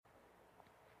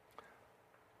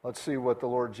Let's see what the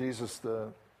Lord Jesus, the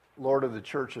Lord of the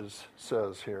churches,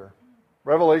 says here.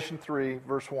 Revelation 3,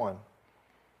 verse 1.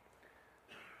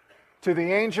 To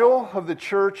the angel of the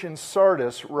church in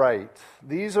Sardis write,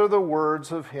 these are the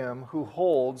words of him who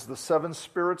holds the 7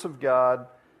 spirits of God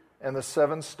and the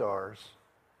 7 stars.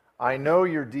 I know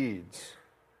your deeds.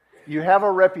 You have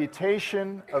a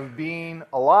reputation of being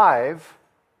alive,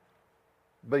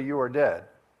 but you are dead.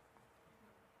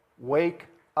 Wake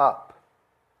up.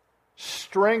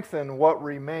 Strengthen what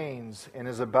remains and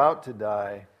is about to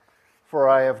die, for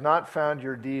I have not found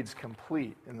your deeds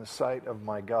complete in the sight of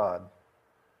my God.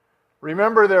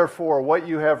 Remember, therefore, what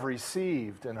you have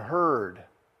received and heard.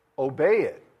 Obey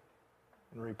it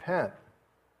and repent.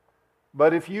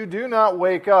 But if you do not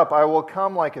wake up, I will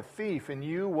come like a thief, and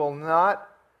you will not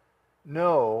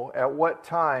know at what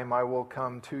time I will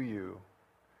come to you.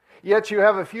 Yet you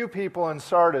have a few people in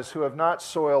Sardis who have not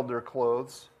soiled their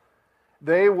clothes.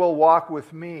 They will walk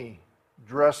with me,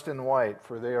 dressed in white,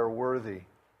 for they are worthy.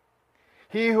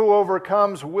 He who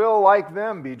overcomes will, like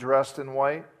them, be dressed in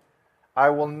white.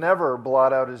 I will never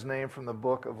blot out his name from the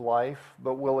book of life,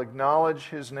 but will acknowledge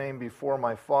his name before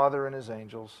my Father and his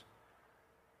angels.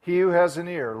 He who has an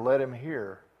ear, let him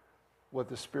hear what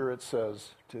the Spirit says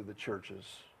to the churches.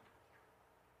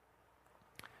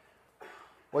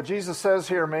 What Jesus says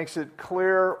here makes it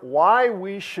clear why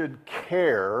we should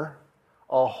care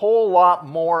a whole lot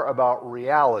more about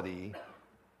reality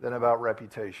than about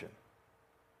reputation.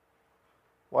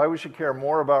 Why we should care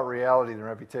more about reality than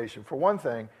reputation. For one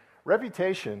thing,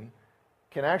 reputation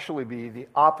can actually be the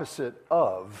opposite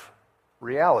of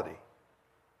reality.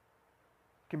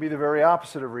 It can be the very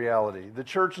opposite of reality. The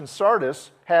church in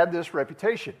Sardis had this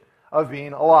reputation of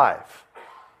being alive.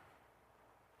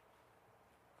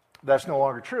 That's no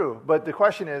longer true. But the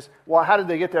question is, well, how did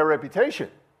they get that reputation?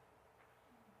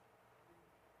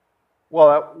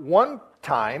 Well, at one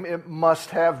time, it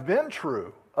must have been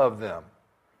true of them.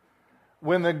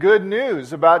 When the good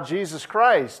news about Jesus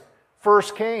Christ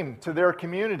first came to their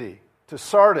community, to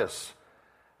Sardis,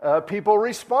 people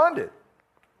responded.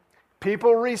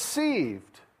 People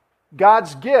received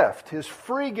God's gift, His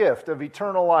free gift of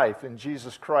eternal life in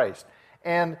Jesus Christ.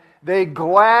 And they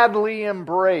gladly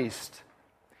embraced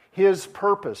His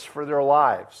purpose for their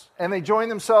lives. And they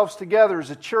joined themselves together as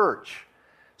a church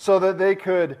so that they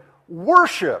could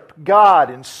worship God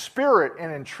in spirit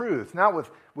and in truth, not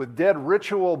with dead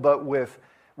ritual, but with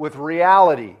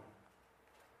reality.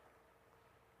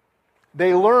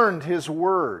 They learned His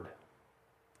word,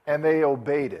 and they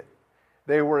obeyed it.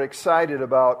 They were excited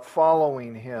about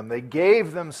following Him. They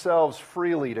gave themselves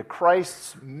freely to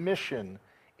Christ's mission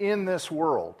in this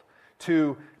world,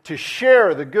 to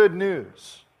share the good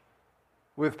news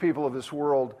with people of this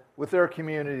world, with their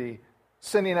community,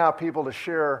 sending out people to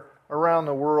share around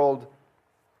the world,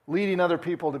 leading other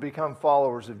people to become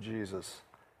followers of Jesus.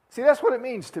 See, that's what it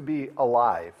means to be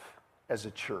alive as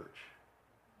a church.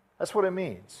 That's what it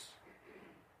means.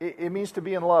 It means to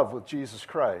be in love with Jesus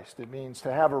Christ. It means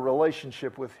to have a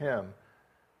relationship with Him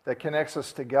that connects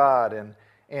us to God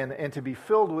and to be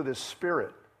filled with His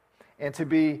Spirit and to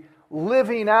be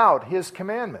living out His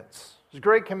commandments, His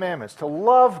great commandments, to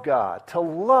love God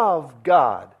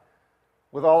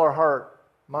with all our heart,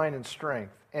 mind, and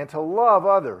strength, and to love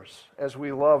others as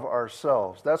we love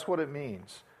ourselves. That's what it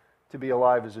means to be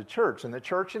alive as a church. And the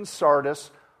church in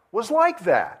Sardis was like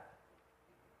that.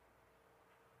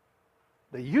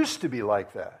 They used to be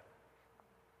like that.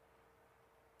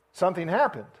 Something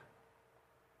happened.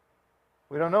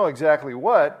 We don't know exactly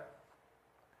what,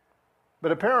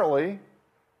 but apparently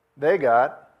they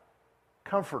got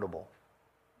comfortable.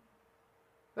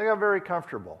 They got very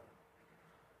comfortable.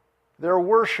 Their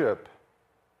worship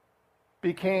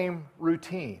became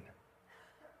routine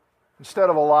instead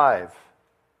of alive,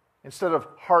 instead of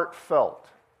heartfelt.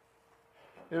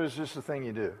 It was just a thing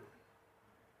you do.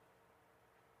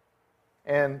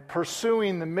 And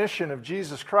pursuing the mission of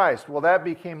Jesus Christ, well, that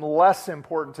became less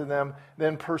important to them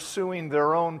than pursuing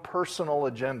their own personal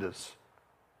agendas.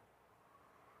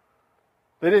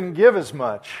 They didn't give as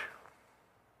much.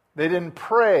 They didn't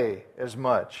pray as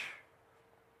much.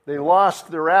 They lost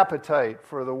their appetite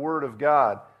for the Word of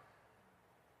God.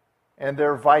 And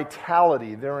their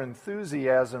vitality, their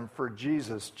enthusiasm for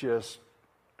Jesus just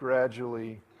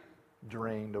gradually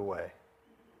drained away.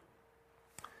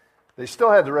 They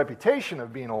still had the reputation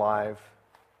of being alive,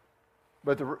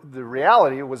 but the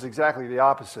reality was exactly the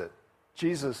opposite.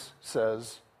 Jesus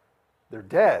says, they're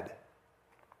dead.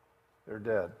 They're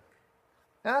dead.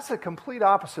 Now that's the complete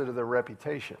opposite of their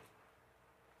reputation.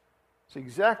 It's the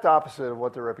exact opposite of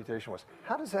what their reputation was.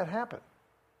 How does that happen?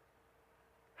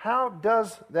 How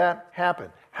does that happen?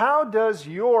 How does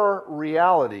your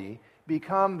reality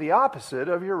become the opposite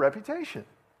of your reputation?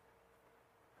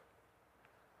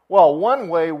 Well, one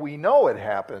way we know it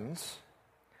happens,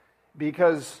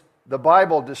 because the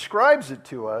Bible describes it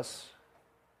to us,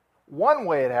 one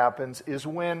way it happens is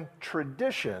when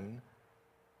tradition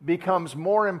becomes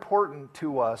more important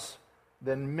to us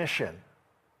than mission.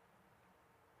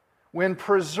 When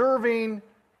preserving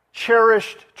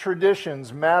cherished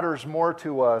traditions matters more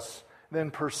to us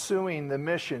than pursuing the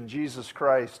mission Jesus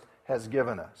Christ has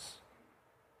given us.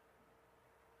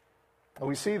 And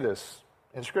we see this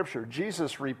in Scripture.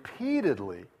 Jesus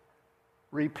repeatedly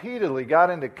got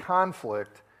into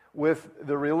conflict with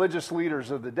the religious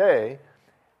leaders of the day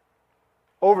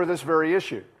over this very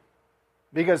issue.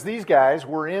 Because these guys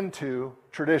were into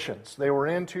traditions. They were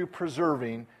into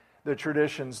preserving the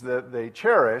traditions that they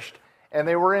cherished. And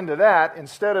they were into that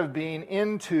instead of being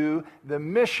into the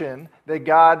mission that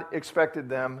God expected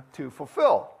them to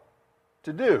fulfill,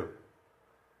 to do.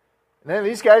 And then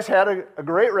these guys had a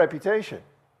great reputation.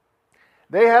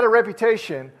 They had a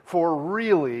reputation for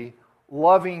really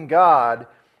loving God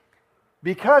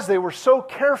because they were so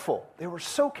careful. They were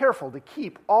so careful to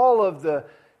keep all of the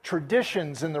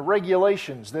traditions and the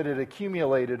regulations that had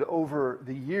accumulated over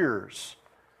the years.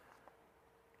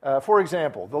 For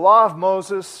example, the law of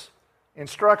Moses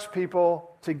instructs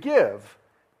people to give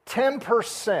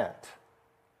 10%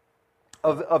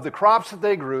 of the crops that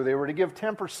they grew. They were to give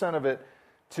 10% of it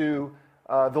to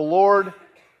the Lord.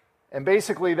 And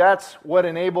basically that's what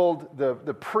enabled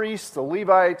the priests, the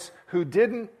Levites, who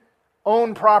didn't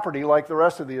own property like the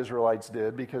rest of the Israelites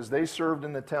did because they served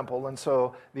in the temple. And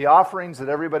so the offerings that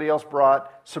everybody else brought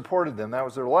supported them. That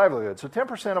was their livelihood. So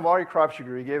 10% of all your crops you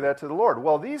grew, you gave that to the Lord.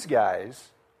 Well, these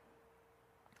guys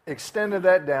extended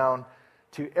that down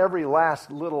to every last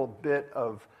little bit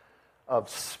of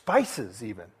spices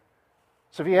even.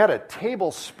 So if you had a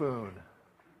tablespoon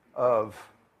of,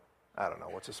 I don't know,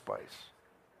 what's a spice?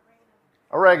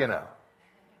 Oregano.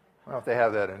 I don't know if they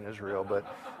have that in Israel, but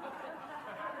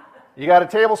you got a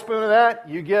tablespoon of that,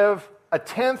 you give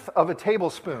 1/10 of a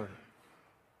tablespoon.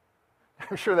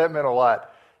 I'm sure that meant a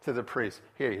lot to the priest.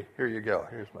 Here you go.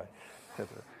 Here's my...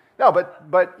 No,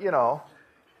 but you know,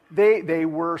 They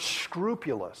were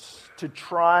scrupulous to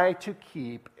try to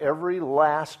keep every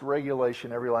last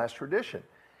regulation, every last tradition.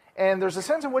 And there's a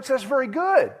sense in which that's very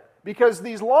good, because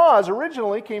these laws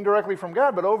originally came directly from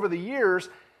God, but over the years,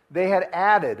 they had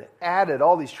added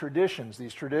all these traditions. They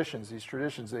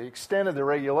extended the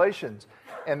regulations.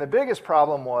 And the biggest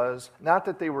problem was not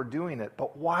that they were doing it,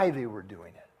 but why they were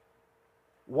doing it.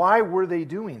 Why were they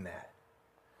doing that?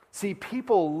 See,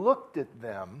 people looked at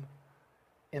them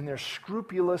in their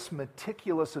scrupulous,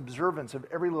 meticulous observance of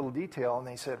every little detail, and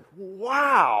they said,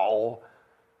 wow,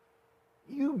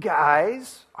 you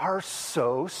guys are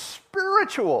so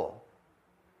spiritual.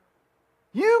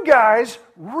 You guys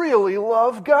really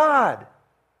love God.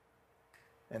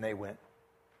 And they went,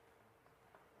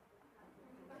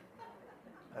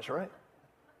 that's right.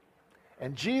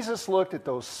 And Jesus looked at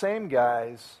those same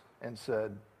guys and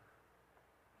said,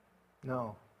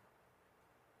 no,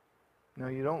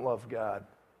 you don't love God.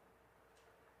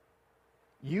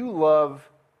 You love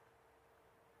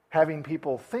having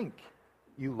people think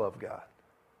you love God.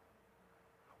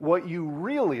 What you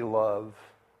really love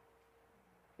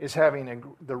is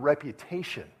having the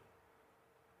reputation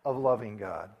of loving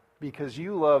God, because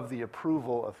you love the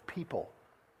approval of people.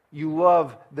 You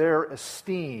love their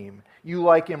esteem. You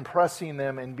like impressing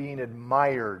them and being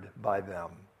admired by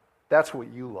them. That's what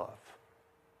you love.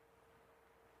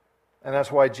 And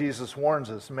that's why Jesus warns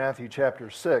us in Matthew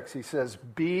chapter 6. He says,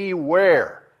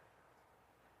 beware.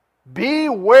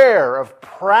 Beware of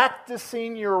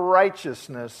practicing your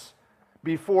righteousness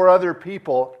before other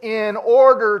people in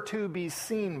order to be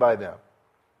seen by them.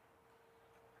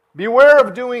 Beware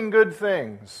of doing good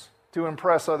things to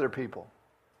impress other people,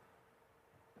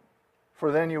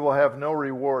 for then you will have no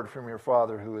reward from your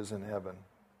Father who is in heaven.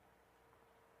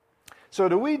 So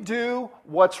do we do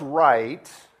what's right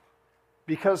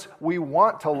because we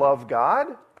want to love God?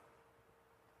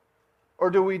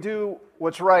 Or do we do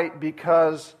what's right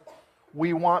because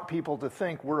we want people to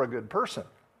think we're a good person?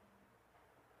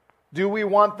 Do we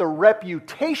want the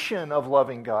reputation of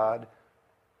loving God,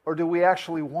 or do we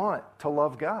actually want to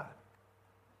love God?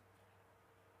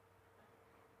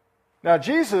 Now,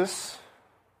 Jesus,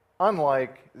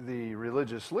 unlike the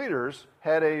religious leaders,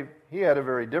 had a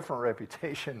very different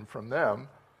reputation from them.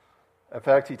 In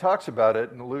fact, he talks about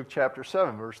it in Luke chapter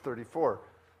 7, verse 34.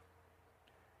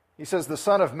 He says, the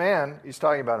Son of Man, he's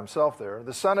talking about himself there,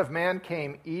 the Son of Man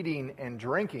came eating and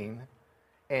drinking,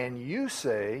 and you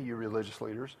say, you religious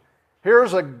leaders,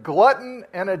 Here's a glutton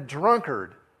and a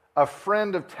drunkard, a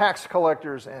friend of tax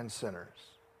collectors and sinners.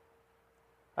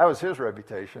 That was his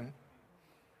reputation.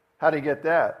 How did he get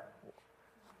that?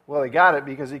 Well, he got it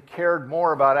because he cared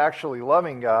more about actually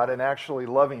loving God and actually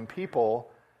loving people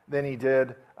than he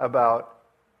did about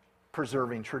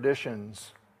preserving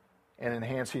traditions and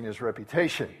enhancing his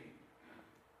reputation.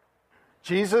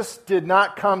 Jesus did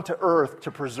not come to earth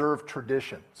to preserve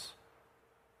traditions.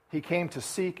 He came to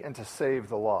seek and to save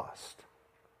the lost.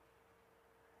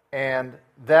 And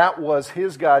that was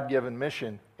his God-given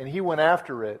mission, and he went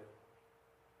after it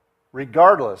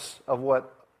regardless of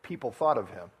what people thought of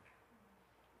him.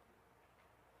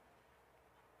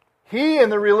 He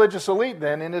and the religious elite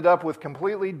then ended up with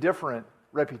completely different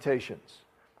reputations.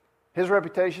 His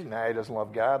reputation, he doesn't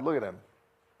love God, look at him.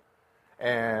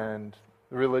 And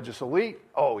the religious elite,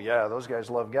 oh yeah, those guys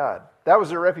love God. That was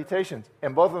their reputations.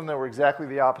 And both of them were exactly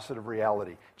the opposite of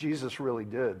reality. Jesus really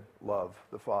did love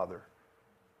the Father.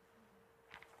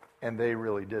 And they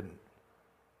really didn't.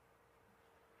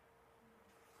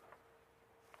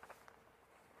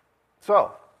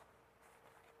 So,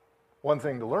 one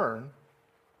thing to learn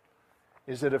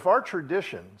is that if our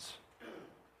traditions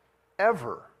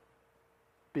ever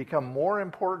become more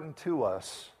important to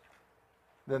us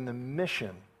than the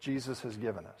mission Jesus has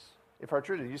given us. If our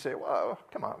tradition, you say, well,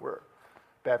 come on, we're a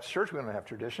Baptist church, we don't have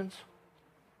traditions.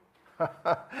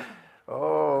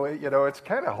 Oh, it's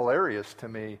kind of hilarious to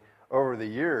me over the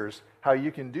years how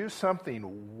you can do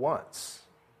something once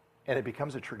and it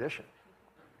becomes a tradition.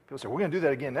 People say, we're going to do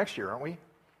that again next year, aren't we?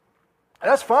 And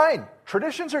that's fine.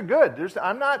 Traditions are good.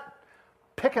 I'm not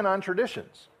picking on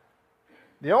traditions.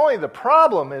 The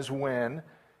problem is when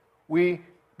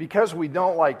because we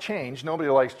don't like change, nobody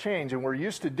likes change, and we're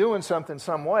used to doing something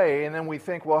some way, and then we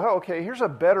think, well, okay, here's a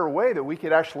better way that we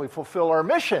could actually fulfill our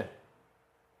mission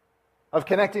of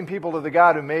connecting people to the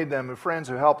God who made them, and friends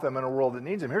who help them in a world that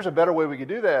needs them. Here's a better way we could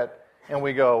do that. And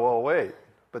we go, well, wait,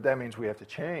 but that means we have to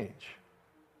change.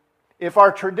 If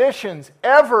our traditions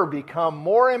ever become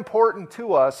more important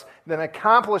to us than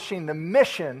accomplishing the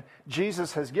mission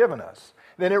Jesus has given us,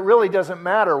 then it really doesn't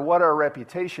matter what our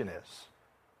reputation is.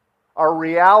 Our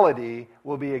reality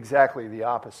will be exactly the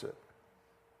opposite.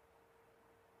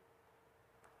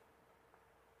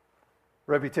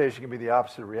 Reputation can be the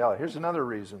opposite of reality. Here's another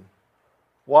reason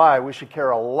why we should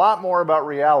care a lot more about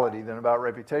reality than about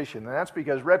reputation. And that's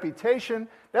because reputation,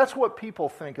 that's what people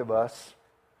think of us.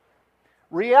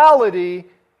 Reality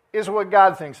is what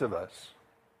God thinks of us.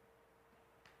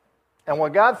 And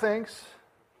what God thinks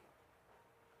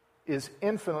is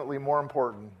infinitely more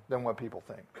important than what people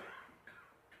think.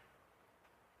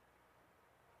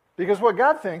 Because what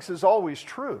God thinks is always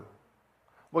true.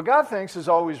 What God thinks is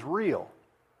always real.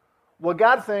 What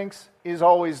God thinks is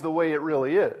always the way it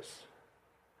really is.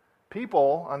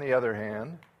 People, on the other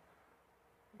hand,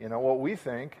 what we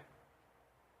think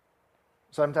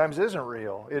sometimes isn't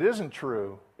real. It isn't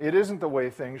true. It isn't the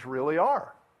way things really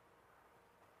are.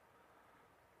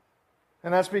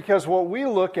 And that's because what we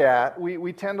look at,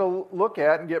 we tend to look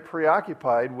at and get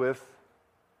preoccupied with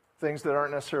things that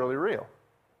aren't necessarily real.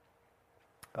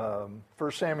 1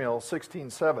 Samuel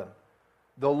 16:7.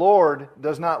 The Lord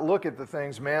does not look at the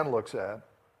things man looks at.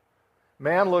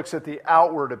 Man looks at the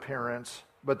outward appearance,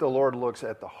 but the Lord looks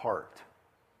at the heart.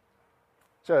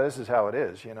 So this is how it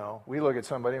is, We look at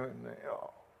somebody,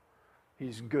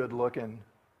 he's good looking,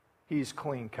 he's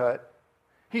clean cut,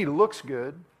 he looks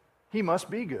good, he must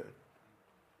be good,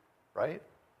 right?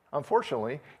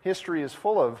 Unfortunately, history is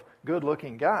full of good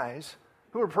looking guys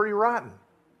who are pretty rotten.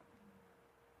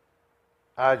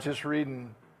 I was just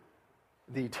reading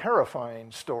the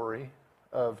terrifying story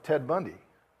of Ted Bundy.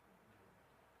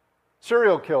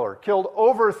 Serial killer, killed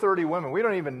over 30 women. We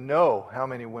don't even know how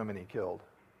many women he killed.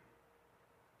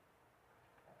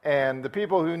 And the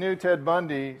people who knew Ted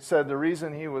Bundy said the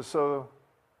reason he was so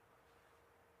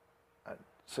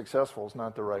successful is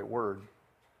not the right word.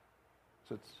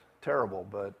 So it's terrible,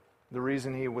 but the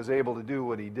reason he was able to do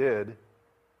what he did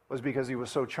was because he was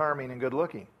so charming and good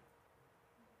looking.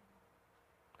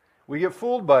 We get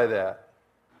fooled by that.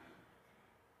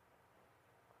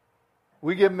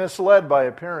 We get misled by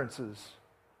appearances.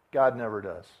 God never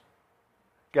does.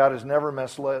 God is never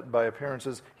misled by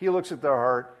appearances. He looks at their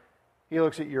heart. He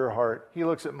looks at your heart. He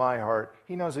looks at my heart.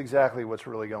 He knows exactly what's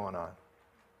really going on.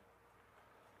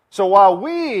 So while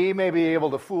we may be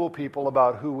able to fool people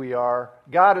about who we are,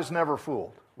 God is never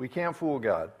fooled. We can't fool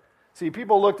God. See,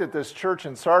 people looked at this church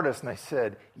in Sardis and they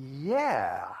said,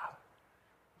 yeah,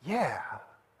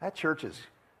 that church is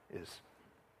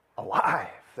alive.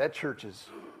 That church is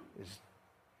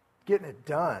getting it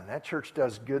done. That church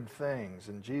does good things.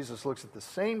 And Jesus looks at the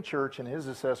same church, and his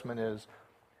assessment is,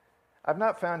 I've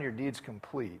not found your deeds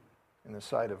complete in the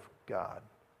sight of God.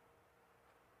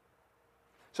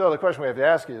 So the question we have to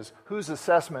ask is, whose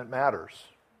assessment matters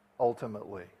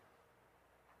ultimately?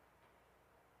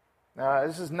 Now,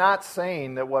 this is not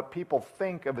saying that what people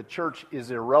think of a church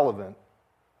is irrelevant,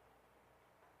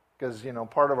 because,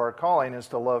 part of our calling is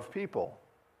to love people.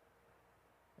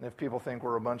 And if people think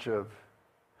we're a bunch of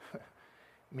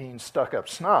mean, stuck-up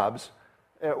snobs,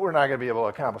 we're not going to be able to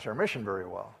accomplish our mission very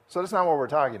well. So that's not what we're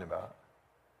talking about.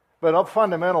 But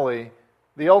fundamentally,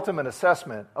 the ultimate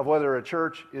assessment of whether a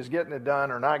church is getting it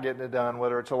done or not getting it done,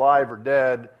 whether it's alive or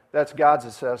dead, that's God's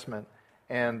assessment,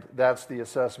 and that's the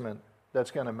assessment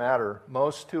that's going to matter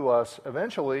most to us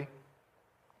eventually,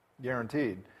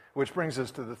 guaranteed. Which brings us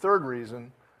to the third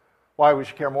reason why we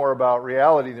should care more about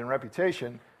reality than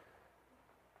reputation.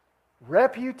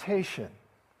 Reputation.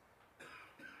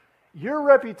 Your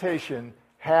reputation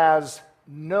has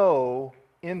no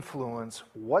influence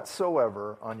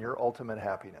whatsoever on your ultimate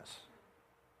happiness.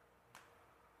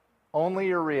 Only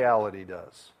your reality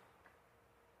does.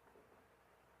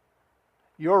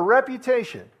 Your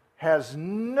reputation has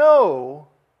no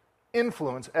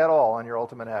influence at all on your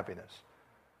ultimate happiness.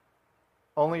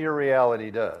 Only your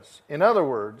reality does. In other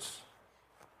words,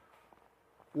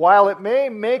 while it may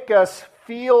make us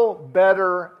feel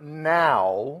better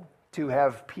now to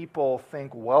have people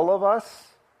think well of us,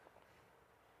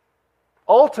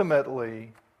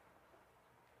 ultimately,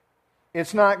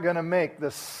 it's not going to make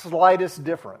the slightest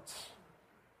difference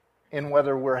in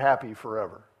whether we're happy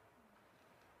forever.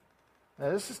 Now,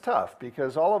 this is tough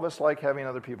because all of us like having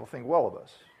other people think well of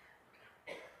us.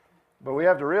 But we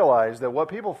have to realize that what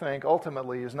people think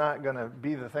ultimately is not going to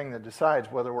be the thing that decides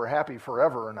whether we're happy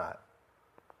forever or not.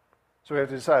 So we have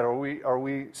to decide, are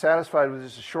we satisfied with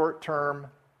this short-term,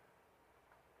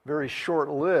 very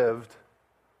short-lived,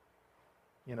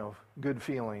 good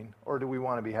feeling, or do we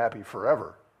want to be happy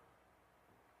forever?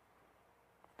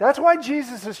 That's why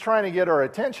Jesus is trying to get our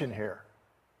attention here.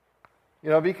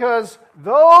 Because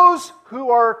those who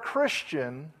are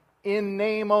Christian in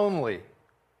name only,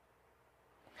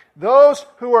 those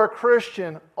who are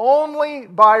Christian only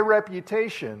by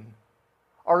reputation,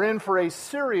 are in for a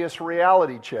serious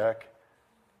reality check,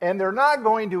 and they're not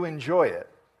going to enjoy it.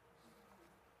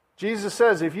 Jesus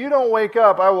says, if you don't wake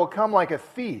up, I will come like a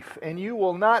thief, and you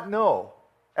will not know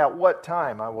at what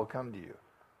time I will come to you.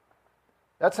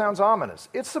 That sounds ominous.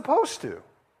 It's supposed to.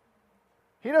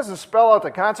 He doesn't spell out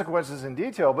the consequences in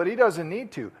detail, but he doesn't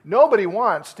need to. Nobody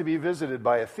wants to be visited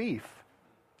by a thief.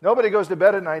 Nobody goes to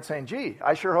bed at night saying, gee,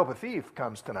 I sure hope a thief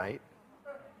comes tonight.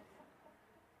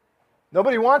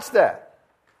 Nobody wants that.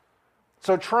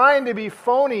 So trying to be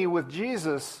phony with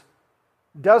Jesus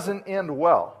doesn't end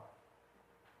well.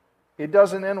 It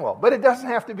doesn't end well. But it doesn't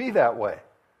have to be that way.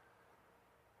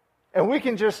 And we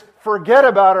can just forget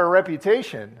about our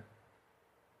reputation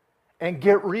and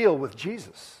get real with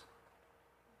Jesus.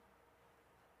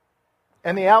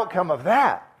 And the outcome of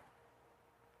that,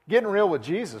 getting real with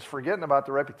Jesus, forgetting about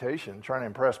the reputation, trying to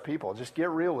impress people, just get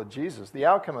real with Jesus. The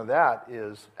outcome of that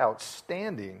is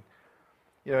outstanding.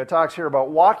 It talks here about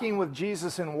walking with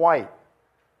Jesus in white.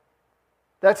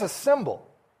 That's a symbol.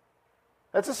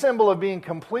 That's a symbol of being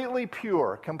completely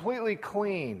pure, completely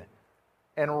clean,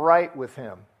 and right with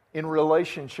Him, in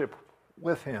relationship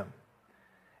with Him.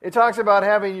 It talks about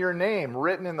having your name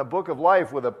written in the book of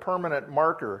life with a permanent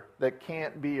marker that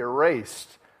can't be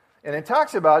erased. And it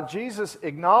talks about Jesus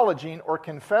acknowledging or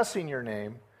confessing your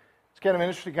name. It's kind of an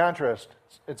interesting contrast.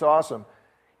 It's awesome.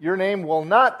 Your name will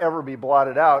not ever be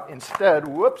blotted out. Instead,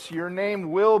 your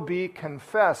name will be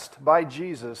confessed by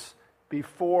Jesus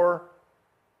before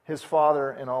His Father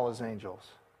and all His angels.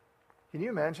 Can you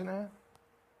imagine that?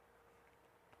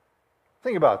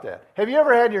 Think about that. Have you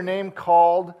ever had your name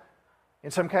called in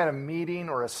some kind of meeting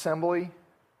or assembly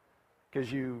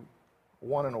because you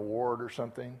won an award or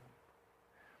something?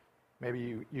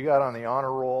 Maybe you got on the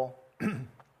honor roll.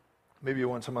 Maybe you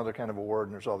won some other kind of award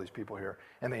and there's all these people here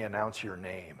and they announce your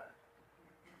name.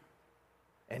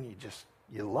 And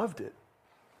you loved it.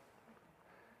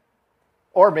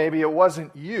 Or maybe it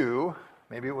wasn't you,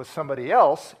 maybe it was somebody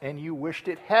else and you wished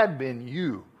it had been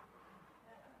you.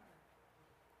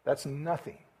 That's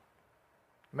nothing.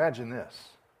 Imagine this.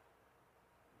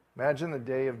 Imagine the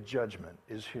day of judgment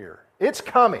is here. It's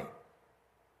coming.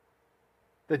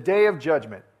 The day of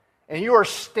judgment. And you are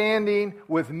standing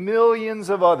with millions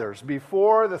of others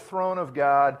before the throne of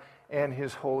God and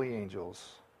His holy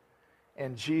angels.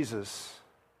 And Jesus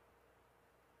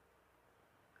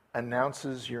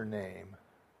announces your name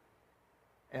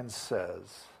and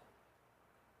says,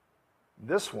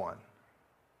 This one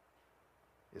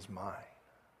is mine.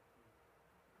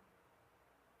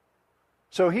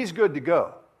 So he's good to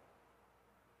go.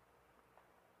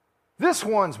 This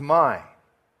one's mine.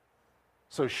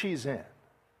 So she's in.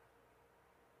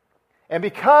 And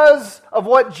because of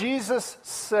what Jesus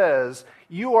says,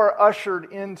 you are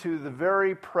ushered into the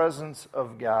very presence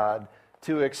of God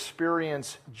to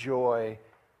experience joy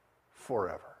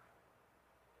forever.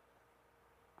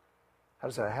 How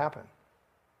does that happen?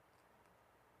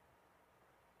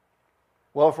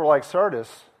 Well, if we're like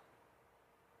Sardis,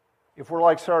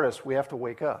 we have to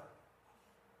wake up.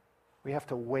 We have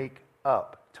to wake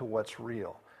up to what's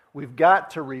real. We've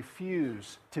got to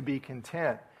refuse to be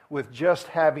content with just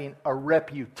having a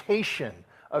reputation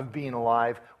of being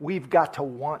alive. We've got to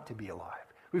want to be alive.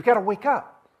 We've got to wake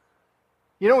up.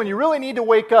 You know, when you really need to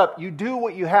wake up, you do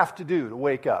what you have to do to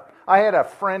wake up. I had a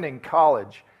friend in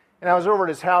college, and I was over at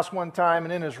his house one time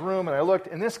and in his room, and I looked,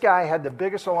 and this guy had the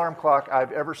biggest alarm clock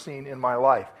I've ever seen in my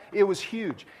life. It was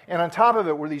huge. And on top of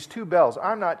it were these two bells. It's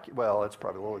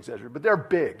probably a little exaggerated, but they're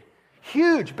big.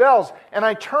 Huge bells. And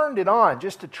I turned it on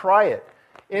just to try it,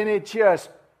 and it just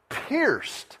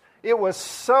pierced. It was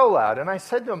so loud. And I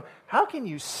said to him, how can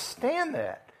you stand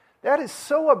that? That is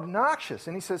so obnoxious.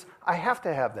 And he says, I have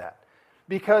to have that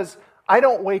because I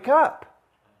don't wake up.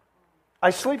 I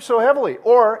sleep so heavily.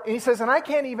 And he says, and I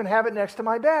can't even have it next to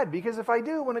my bed because if I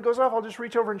do, when it goes off, I'll just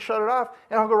reach over and shut it off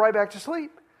and I'll go right back to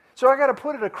sleep. So I got to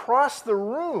put it across the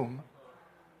room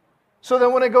so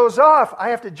that when it goes off, I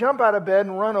have to jump out of bed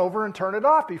and run over and turn it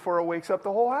off before it wakes up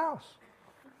the whole house.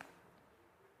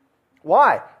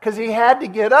 Why? Because he had to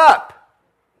get up.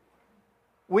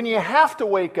 When you have to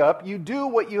wake up, you do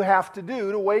what you have to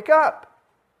do to wake up.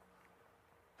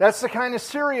 That's the kind of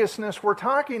seriousness we're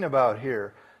talking about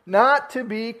here. Not to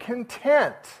be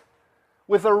content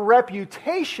with a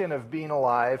reputation of being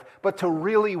alive, but to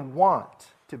really want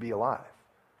to be alive.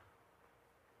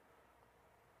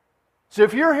 So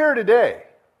if you're here today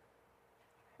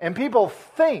and people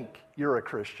think you're a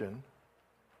Christian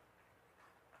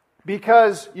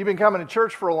because you've been coming to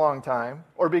church for a long time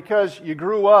or because you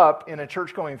grew up in a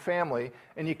church-going family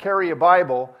and you carry a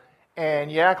Bible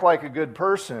and you act like a good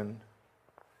person,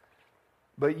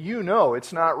 but you know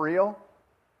it's not real,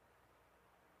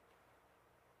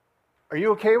 are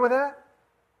you okay with that?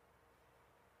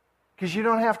 Because you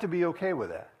don't have to be okay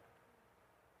with that.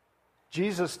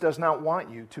 Jesus does not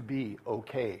want you to be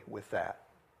okay with that.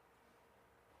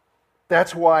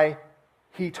 That's why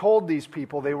he told these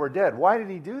people they were dead. Why did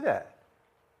he do that?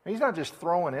 He's not just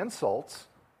throwing insults.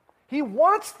 He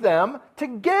wants them to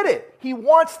get it. He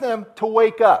wants them to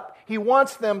wake up. He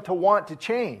wants them to want to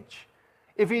change.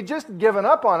 If he'd just given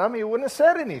up on them, he wouldn't have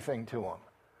said anything to them.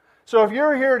 So if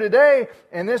you're here today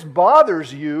and this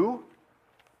bothers you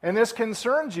and this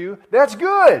concerns you, that's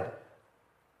good.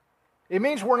 It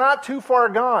means we're not too far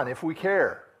gone if we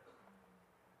care.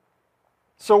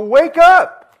 So wake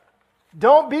up.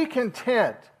 Don't be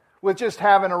content with just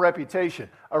having a reputation.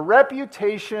 A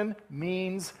reputation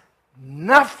means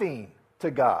nothing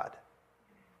to God.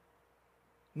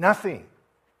 Nothing.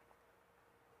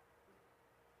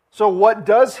 So what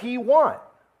does he want?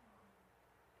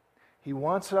 He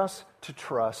wants us to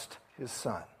trust his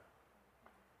Son.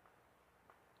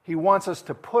 He wants us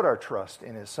to put our trust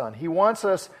in his Son. He wants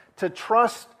us to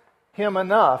trust him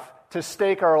enough to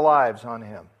stake our lives on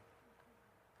him.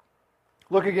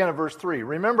 Look again at verse 3.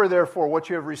 Remember, therefore, what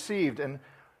you have received and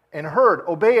heard.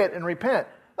 Obey it and repent.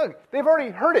 Look, they've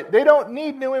already heard it. They don't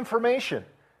need new information.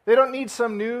 They don't need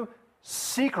some new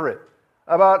secret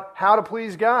about how to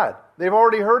please God. They've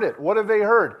already heard it. What have they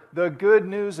heard? The good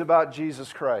news about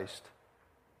Jesus Christ.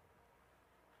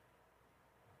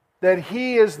 That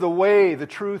he is the way, the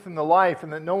truth, and the life,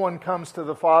 and that no one comes to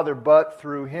the Father but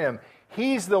through him.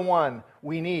 He's the one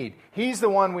we need. He's the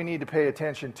one we need to pay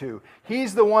attention to.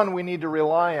 He's the one we need to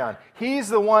rely on. He's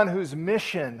the one whose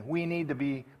mission we need to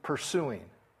be pursuing.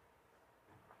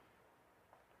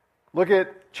 Look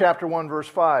at chapter 1, verse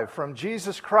 5. From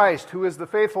Jesus Christ, who is the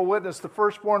faithful witness, the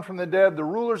firstborn from the dead, the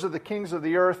rulers of the kings of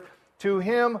the earth, to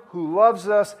him who loves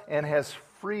us and has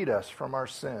freed us from our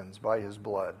sins by his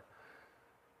blood.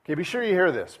 Okay, be sure you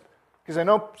hear this, because I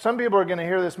know some people are going to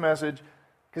hear this message,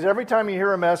 because every time you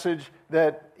hear a message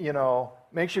that,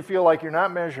 makes you feel like you're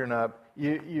not measuring up,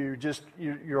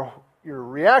 your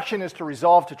reaction is to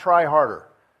resolve to try harder.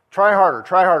 Try harder,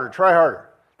 try harder, try harder.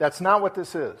 That's not what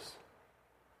this is.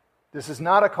 This is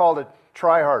not a call to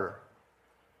try harder.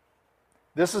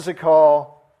 This is a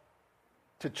call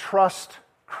to trust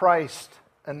Christ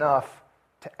enough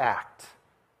to act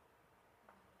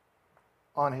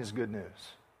on his good news.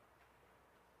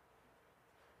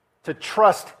 To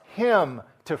trust him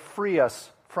to free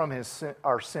us from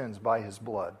our sins by his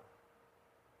blood,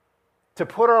 to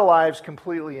put our lives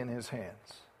completely in his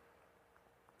hands.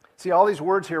 See, all these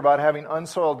words here about having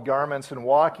unsoiled garments and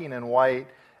walking in white,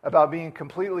 about being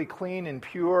completely clean and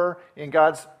pure in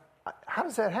God's... How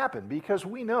does that happen? Because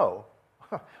we know.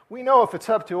 We know if it's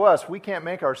up to us, we can't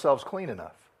make ourselves clean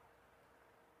enough.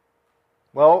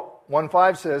 Well,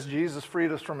 1:5 says Jesus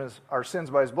freed us from our sins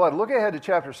by his blood. Look ahead to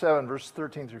chapter 7, verses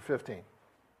 13 through 15.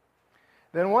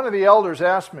 Then one of the elders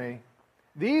asked me,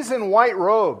 "These in white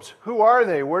robes, who are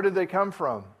they? Where did they come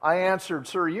from?" I answered,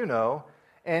 "Sir, you know."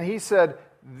 And he said,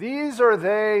 "These are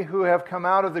they who have come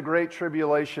out of the great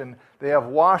tribulation. They have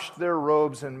washed their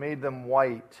robes and made them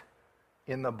white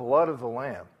in the blood of the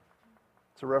Lamb."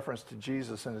 It's a reference to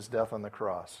Jesus and his death on the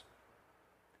cross.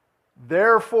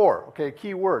 Therefore, okay,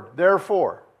 key word,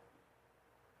 therefore.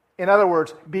 In other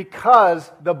words,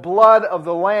 because the blood of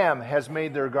the Lamb has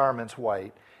made their garments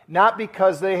white, not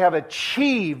because they have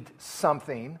achieved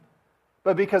something,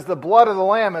 but because the blood of the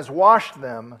Lamb has washed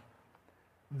them,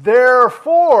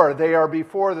 therefore they are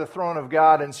before the throne of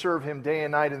God and serve him day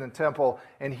and night in the temple,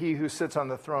 and he who sits on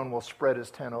the throne will spread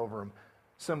his tent over him.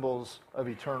 Symbols of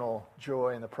eternal joy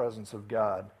in the presence of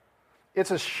God.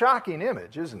 It's a shocking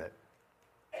image, isn't it?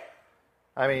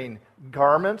 I mean,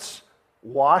 garments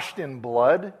washed in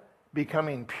blood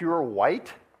becoming pure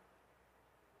white?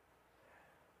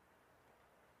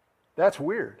 That's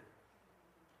weird.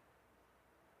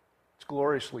 It's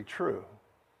gloriously true.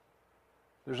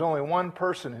 There's only one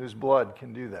person whose blood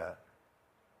can do that.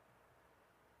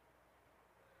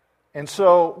 And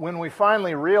so when we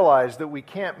finally realize that we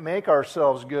can't make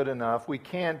ourselves good enough, we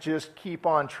can't just keep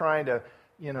on trying to,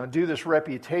 do this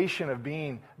reputation of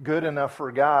being good enough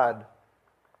for God,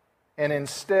 and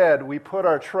instead we put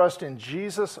our trust in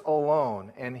Jesus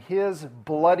alone and his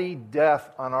bloody death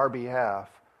on our behalf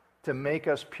to make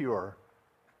us pure,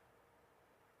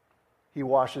 he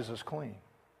washes us clean.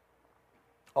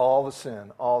 All the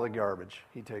sin, all the garbage,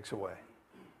 he takes away.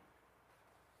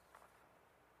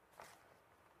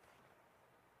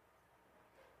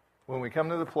 When we come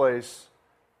to the place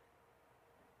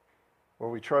where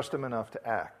we trust him enough to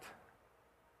act.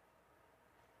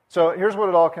 So here's what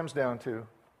it all comes down to.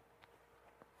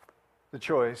 The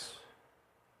choice.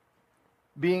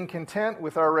 Being content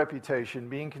with our reputation,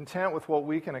 being content with what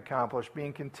we can accomplish,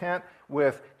 being content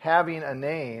with having a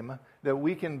name that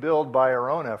we can build by our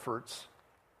own efforts,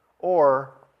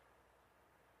 or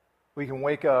we can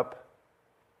wake up,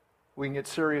 we can get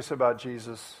serious about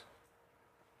Jesus,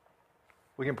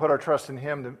 we can put our trust in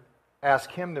him, to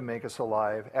ask him to make us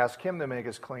alive, ask him to make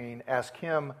us clean, ask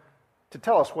him to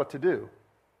tell us what to do,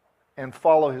 and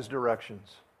follow his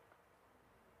directions,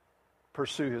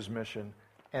 pursue his mission,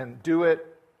 and do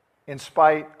it in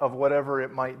spite of whatever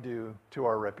it might do to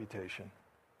our reputation.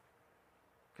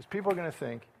 Because people are going to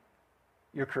think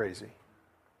you're crazy.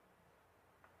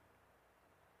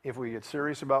 If we get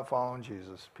serious about following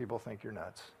Jesus, people think you're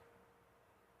nuts.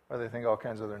 Or they think all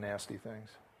kinds of other nasty things.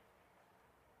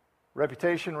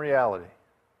 Reputation, reality.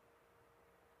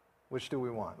 Which do we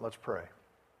want? Let's pray.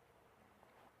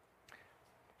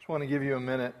 Just want to give you a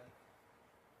minute.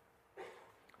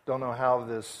 Don't know how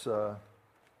this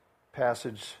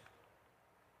passage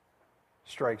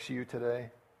strikes you today.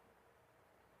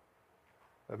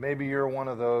 But maybe you're one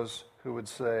of those who would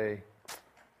say,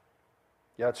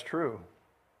 yeah, it's true.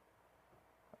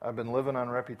 I've been living on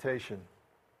reputation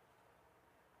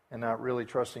and not really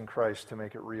trusting Christ to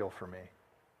make it real for me.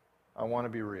 I want to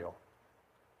be real.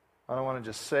 I don't want to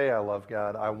just say I love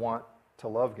God. I want to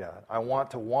love God. I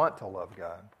want to love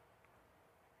God.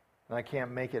 And I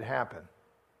can't make it happen.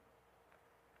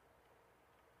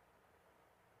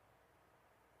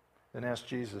 Then ask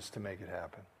Jesus to make it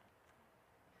happen.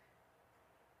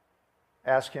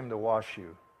 Ask him to wash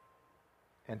you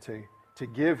and to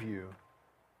give you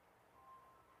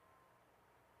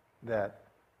that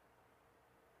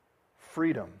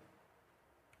freedom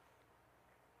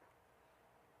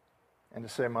and to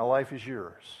say, my life is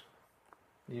yours.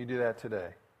 You do that today.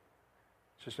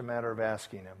 It's just a matter of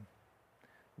asking him.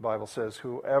 The Bible says,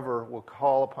 whoever will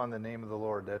call upon the name of the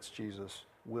Lord, that's Jesus,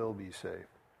 will be saved.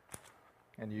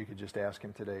 And you could just ask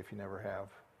him today if you never have.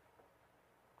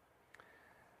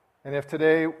 And if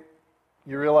today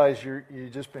you realize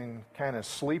you've just been kind of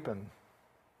sleeping,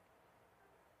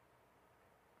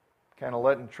 kind of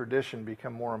letting tradition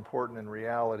become more important than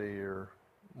reality or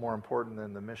more important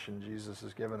than the mission Jesus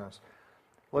has given us,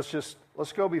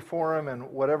 let's go before him,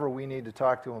 and whatever we need to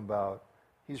talk to him about,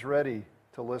 he's ready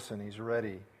to listen. He's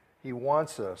ready. He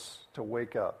wants us to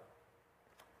wake up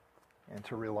and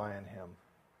to rely on him.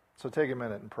 So take a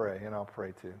minute and pray, and I'll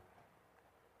pray too.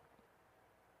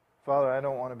 Father, I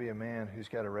don't want to be a man who's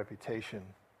got a reputation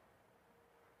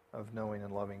of knowing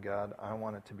and loving God. I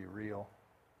want it to be real.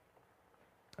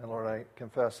 And Lord, I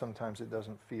confess sometimes it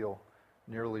doesn't feel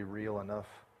nearly real enough.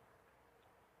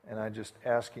 And I'm just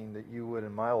asking that you would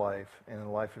in my life and in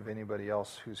the life of anybody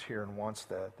else who's here and wants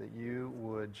that you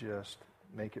would just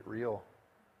make it real.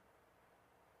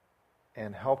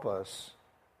 And help us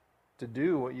to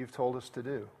do what you've told us to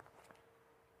do.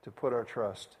 To put our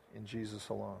trust in Jesus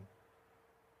alone.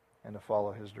 And to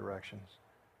follow his directions.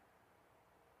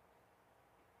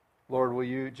 Lord, will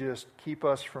you just keep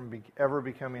us from ever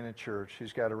becoming a church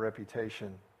who's got a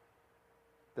reputation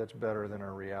that's better than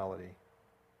our reality.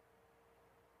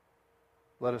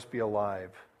 Let us be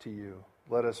alive to you.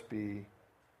 Let us be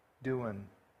doing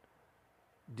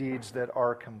deeds that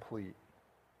are complete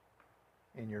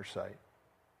in your sight.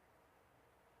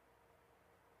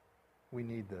 We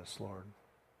need this, Lord.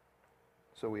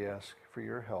 So we ask for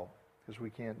your help, because we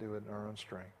can't do it in our own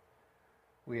strength.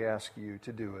 We ask you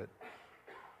to do it.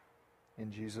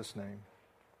 In Jesus' name,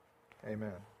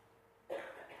 amen.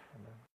 Amen.